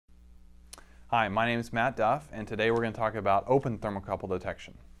Hi, my name is Matt Duff, and today we're going to talk about open thermocouple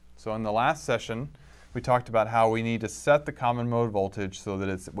detection. So in the last session, we talked about how we need to set the common mode voltage so that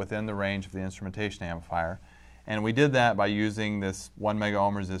it's within the range of the instrumentation amplifier. And we did that by using this 1 mega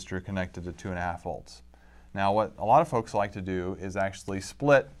ohm resistor connected to 2.5 volts. Now what a lot of folks like to do is actually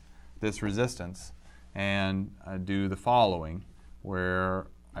split this resistance and do the following, where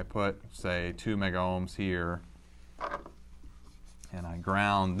I put, say, 2 mega ohms here, and I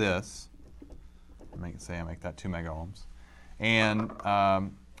ground this. I make that 2 mega ohms. And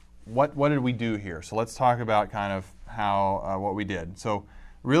what did we do here? So let's talk about kind of how what we did. So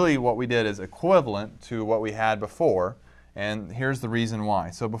really what we did is equivalent to what we had before, and here's the reason why.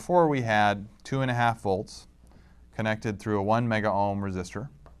 So before we had 2.5 volts connected through a 1 mega ohm resistor.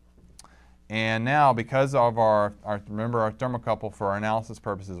 And now, because of remember our thermocouple, for our analysis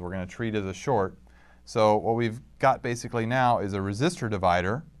purposes, we're going to treat as a short. So what we've got basically now is a resistor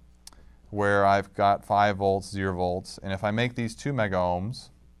divider where I've got 5 volts, 0 volts, and if I make these 2 mega ohms,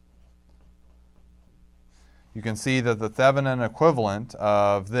 you can see that the Thevenin equivalent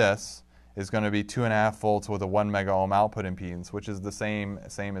of this is going to be 2.5 volts with a 1 mega ohm output impedance, which is the same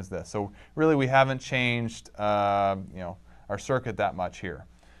as this. So really we haven't changed our circuit that much here.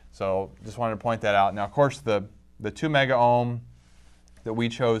 So just wanted to point that out. Now of course the 2 mega ohm that we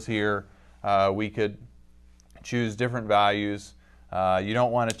chose here, we could choose different values. You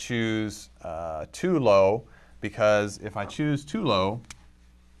don't want to choose too low, because if I choose too low,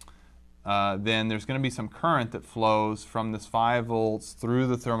 then there's going to be some current that flows from this 5 volts through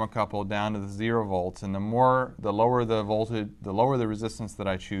the thermocouple down to the 0 volts. And the lower the voltage, the lower the resistance that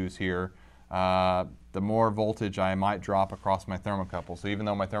I choose here, the more voltage I might drop across my thermocouple. So even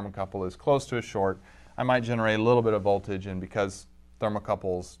though my thermocouple is close to a short, I might generate a little bit of voltage, and because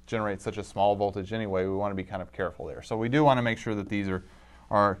thermocouples generate such a small voltage anyway, we want to be kind of careful there. So we do want to make sure that these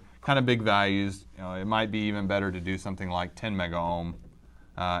are kind of big values. It might be even better to do something like 10 mega ohm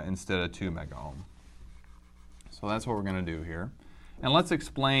instead of 2 mega ohm. So that's what we're going to do here. And let's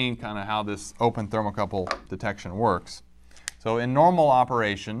explain kind of how this open thermocouple detection works. So in normal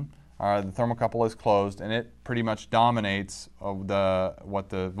operation, the thermocouple is closed, and it pretty much dominates what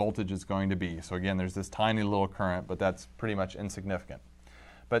the voltage is going to be. So again, there's this tiny little current, but that's pretty much insignificant.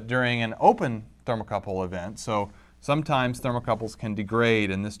 But during an open thermocouple event, so sometimes thermocouples can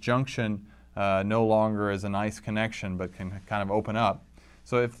degrade, and this junction no longer is a nice connection, but can kind of open up.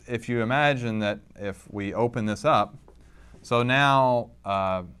 So if you imagine that if we open this up, so now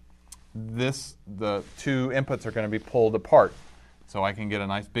the two inputs are going to be pulled apart. So I can get a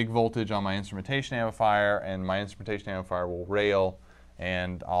nice big voltage on my instrumentation amplifier, and my instrumentation amplifier will rail,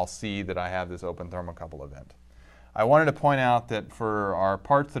 and I'll see that I have this open thermocouple event. I wanted to point out that for our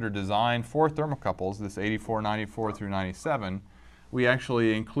parts that are designed for thermocouples, this 84, 94 through 97, we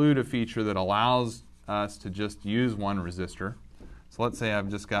actually include a feature that allows us to just use one resistor. So let's say I've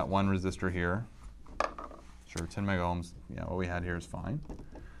just got one resistor here. Sure, 10 mega ohms, what we had here is fine.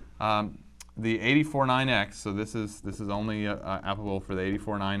 The 84.9x, so this is only applicable for the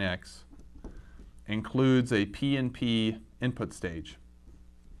 84.9x, includes a P&P input stage.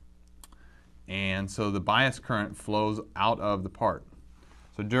 And so the bias current flows out of the part.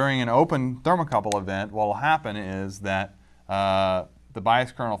 So during an open thermocouple event, what will happen is that the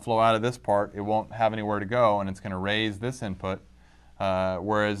bias current will flow out of this part. It won't have anywhere to go, and it's going to raise this input,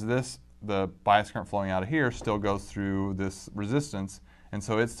 whereas the bias current flowing out of here still goes through this resistance, and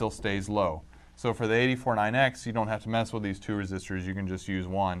so it still stays low. So for the 84.9x, you don't have to mess with these two resistors. You can just use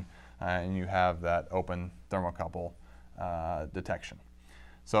one, and you have that open thermocouple detection.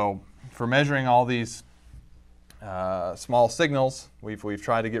 So for measuring all these small signals, we've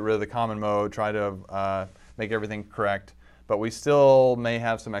tried to get rid of the common mode, try to make everything correct, but we still may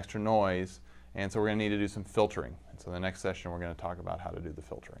have some extra noise, and so we're going to need to do some filtering. And so the next session, we're going to talk about how to do the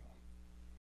filtering.